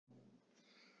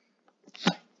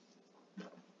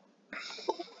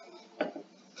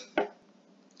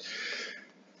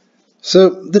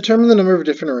So determine the number of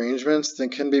different arrangements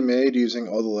that can be made using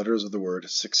all the letters of the word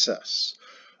success.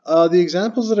 The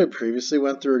examples that I previously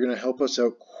went through are going to help us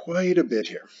out quite a bit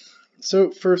here. So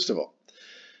first of all,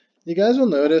 you guys will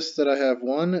notice that I have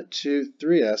 1, 2,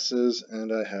 3 S's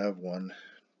and I have 1,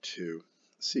 2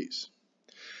 C's.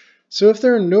 So if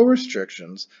there are no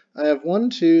restrictions, I have 1,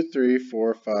 2, 3,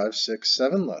 4, 5, 6,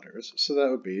 7 letters, so that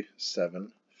would be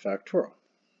 7 factorial.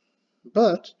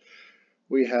 But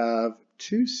we have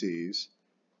 2 C's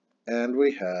and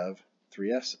we have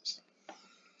 3 S's.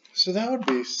 So that would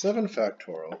be 7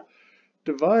 factorial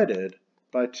divided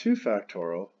by 2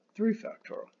 factorial, 3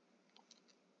 factorial.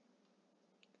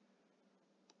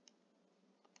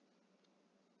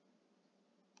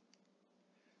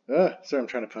 Sorry, I'm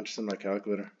trying to punch this in my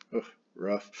calculator. Oh,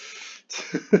 rough.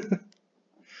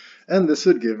 And this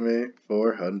would give me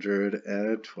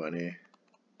 420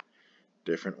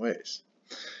 different ways.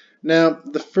 Now,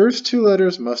 the first 2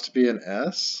 letters must be an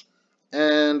S,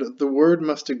 and the word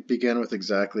must begin with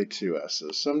exactly 2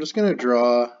 S's. So I'm just going to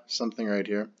draw something right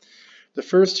here. The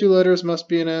first 2 letters must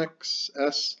be an S.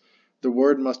 The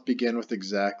word must begin with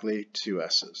exactly 2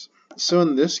 S's. So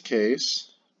in this case,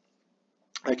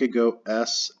 I could go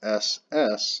S, S,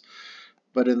 S,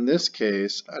 but in this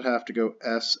case, I'd have to go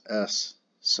S, S,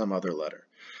 some other letter.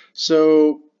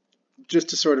 So just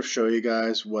to sort of show you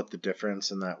guys what the difference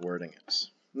in that wording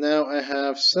is. Now I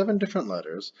have 7 different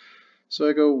letters, so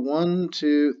I go 1,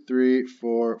 2, 3,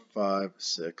 4, 5,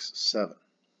 6, 7.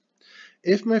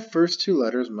 If my first 2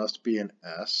 letters must be an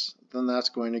S, then that's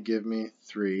going to give me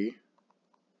 3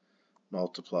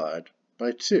 multiplied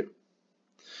by 2.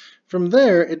 From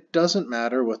there, it doesn't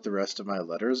matter what the rest of my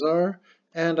letters are,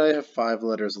 and I have 5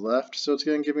 letters left, so it's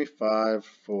going to give me 5,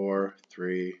 4,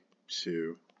 3,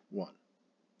 2, 1.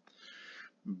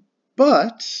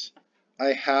 But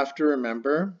I have to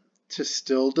remember to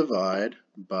still divide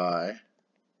by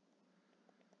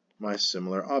my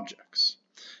similar objects.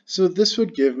 So this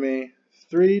would give me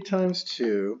 3 times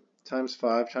 2 times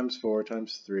 5 times 4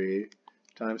 times 3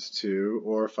 times 2,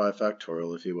 or 5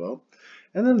 factorial if you will.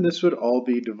 And then this would all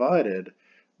be divided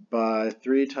by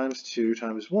 3 times 2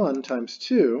 times 1 times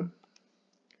 2,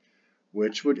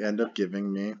 which would end up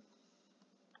giving me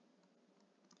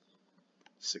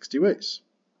 60 ways.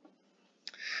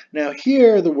 Now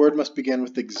here, the word must begin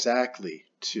with exactly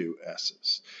 2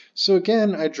 S's. So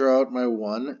again, I draw out my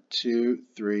 1, 2,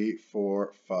 3,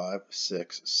 4, 5,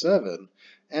 6, 7,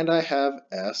 and I have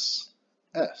S,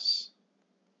 S.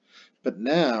 But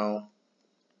now,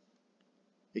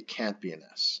 it can't be an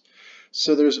S.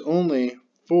 So there's only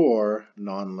 4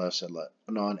 non-S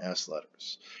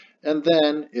letters. And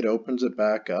then it opens it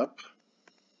back up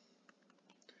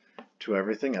to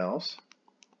everything else.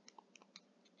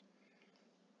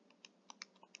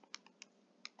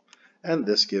 And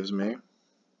this gives me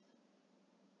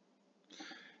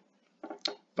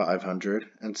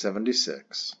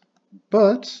 576.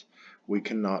 But we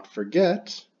cannot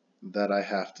forget that I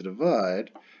have to divide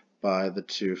by the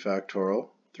 2 factorial,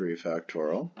 3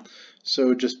 factorial. So it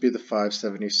would just be the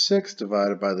 576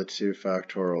 divided by the 2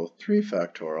 factorial, 3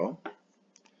 factorial.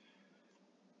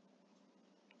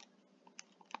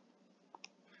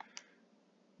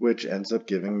 Which ends up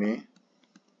giving me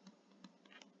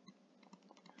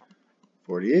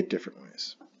 48 different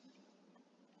ways.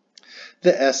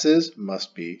 The S's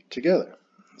must be together.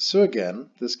 So again,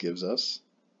 this gives us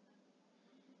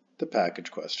the package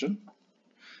question.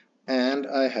 And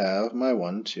I have my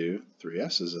 1, 2, 3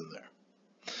 S's in there.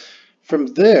 From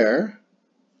there,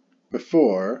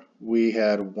 before, we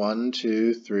had 1,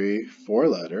 2, 3, 4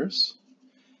 letters.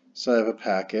 So I have a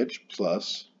package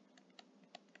plus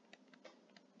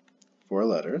 4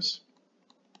 letters.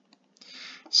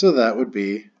 So that would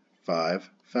be 5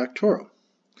 factorial.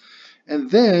 And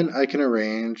then I can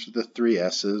arrange the 3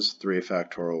 S's 3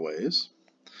 factorial ways.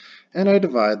 And I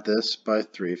divide this by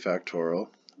 3 factorial,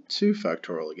 2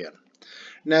 factorial again.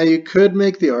 Now you could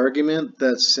make the argument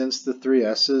that since the 3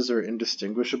 S's are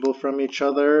indistinguishable from each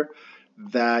other,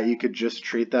 that you could just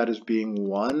treat that as being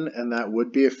 1, and that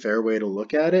would be a fair way to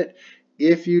look at it.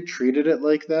 If you treated it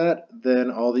like that, then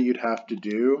all that you'd have to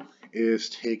do is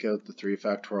take out the 3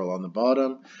 factorial on the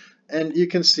bottom, and you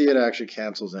can see it actually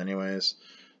cancels anyways.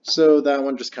 So that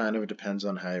one just kind of depends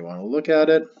on how you want to look at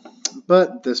it,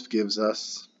 but this gives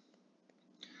us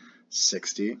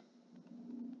 60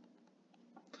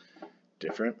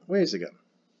 different ways again.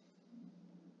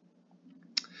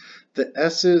 The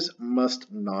S's must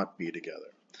not be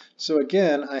together. So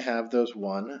again, I have those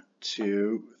 1,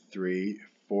 2, 3,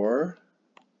 4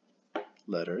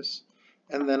 letters,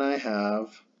 and then I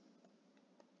have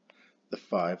the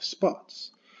 5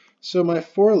 spots. So my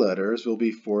 4 letters will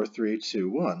be 4, 3, 2,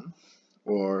 1,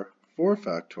 or 4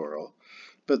 factorial,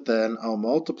 but then I'll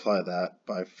multiply that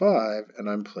by 5, and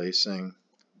I'm placing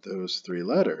those 3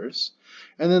 letters.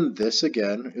 And then this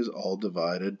again is all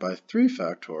divided by 3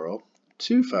 factorial,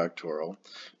 2 factorial,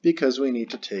 because we need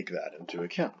to take that into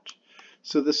account.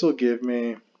 So this will give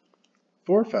me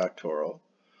 4 factorial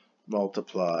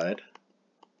multiplied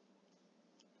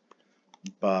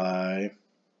by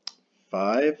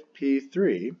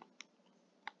 5p3,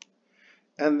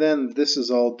 and then this is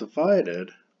all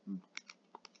divided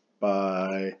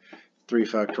by 3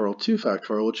 factorial, 2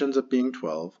 factorial, which ends up being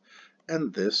 12,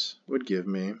 and this would give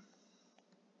me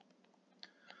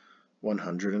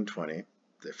 120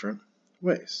 different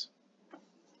ways.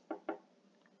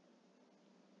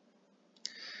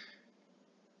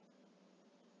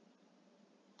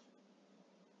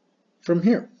 From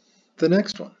here, the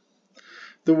next one.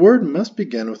 The word must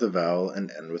begin with a vowel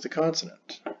and end with a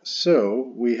consonant.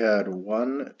 So we had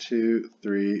 1, 2,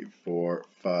 3, 4,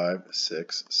 5,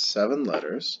 6, 7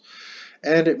 letters,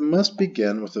 and it must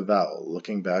begin with a vowel.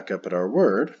 Looking back up at our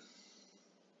word,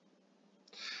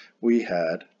 we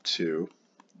had 2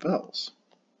 vowels.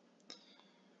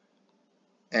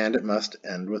 And it must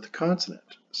end with a consonant.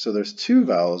 So there's 2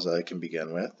 vowels that I can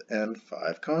begin with and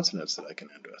 5 consonants that I can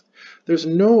end with. There's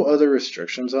no other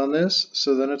restrictions on this,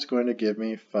 so then it's going to give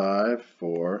me 5,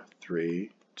 4, 3,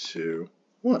 2,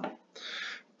 1.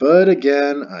 But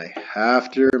again, I have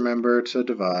to remember to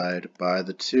divide by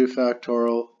the 2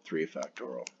 factorial, 3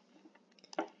 factorial.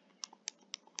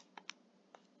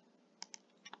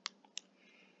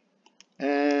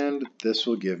 And this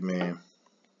will give me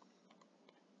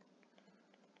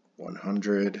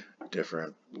 100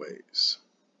 different ways.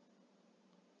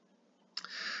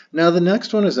 Now the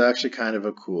next one is actually kind of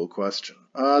a cool question.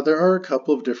 There are a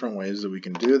couple of different ways that we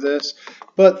can do this,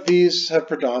 but these have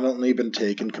predominantly been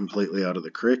taken completely out of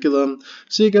the curriculum,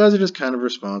 so you guys are just kind of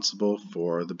responsible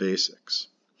for the basics.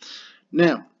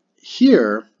 Now,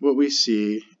 here what we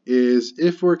see is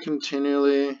if we're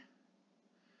continually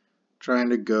trying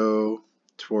to go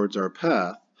towards our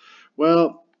path,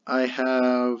 well, I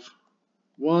have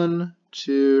 1,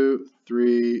 2,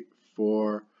 3,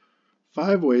 4,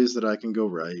 5 ways that I can go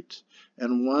right,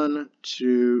 and 1,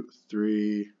 2,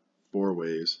 3, 4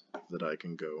 ways that I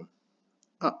can go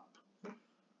up.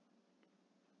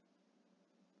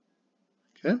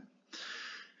 Okay?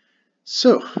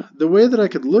 So, the way that I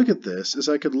could look at this is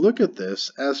I could look at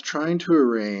this as trying to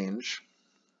arrange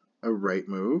a right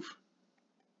move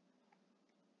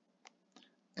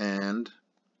and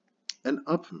an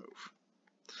up move.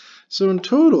 So in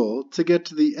total, to get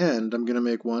to the end, I'm going to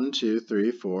make 1, 2,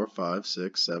 3, 4, 5,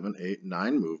 6, 7, 8,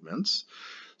 9 movements.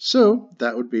 So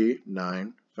that would be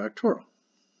 9 factorial.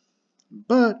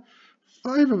 But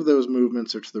 5 of those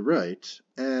movements are to the right,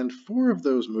 and 4 of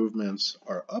those movements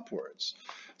are upwards.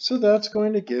 So that's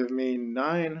going to give me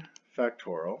 9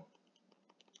 factorial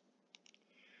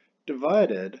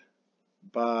divided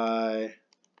by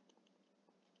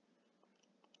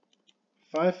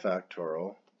 5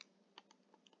 factorial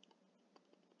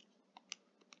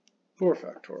 4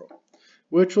 factorial,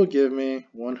 which will give me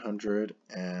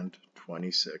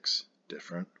 126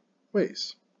 different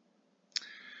ways.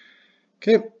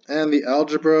 Okay, and the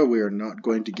algebra we are not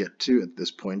going to get to at this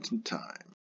point in time.